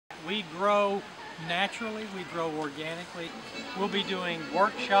We grow naturally, we grow organically. We'll be doing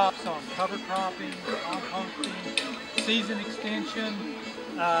workshops on cover cropping, composting, season extension,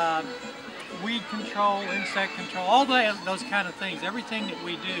 weed control, insect control, all those kind of things. Everything that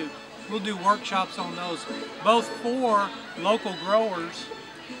we do, we'll do workshops on those, both for local growers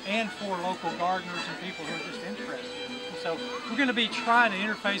and for local gardeners and people who are just interested. So we're going to be trying to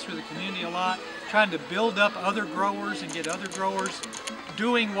interface with the community a lot, trying to build up other growers and get other growers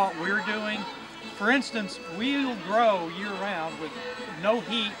doing what we're doing. For instance, we'll grow year-round with no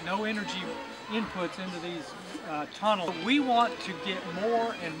heat, no energy inputs into these tunnels. We want to get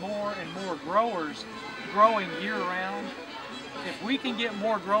more and more and more growers growing year-round. If we can get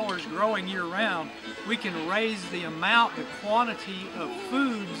more growers growing year-round, we can raise the amount, the quantity of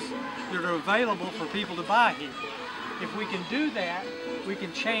foods that are available for people to buy here. If we can do that, we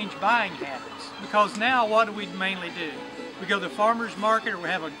can change buying habits. Because now what do we mainly do? We go to the farmer's market, or we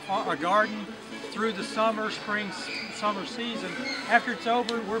have a garden through the summer, summer season. After it's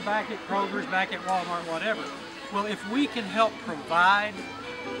over, we're back at Kroger's, back at Walmart, whatever. Well, if we can help provide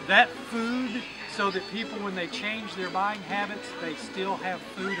that food so that people, when they change their buying habits, they still have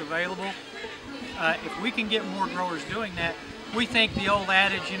food available. If we can get more growers doing that, we think the old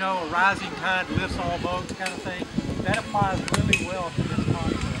adage, you know, a rising tide lifts all boats kind of thing, that applies really well to this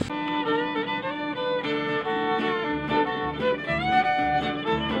concept.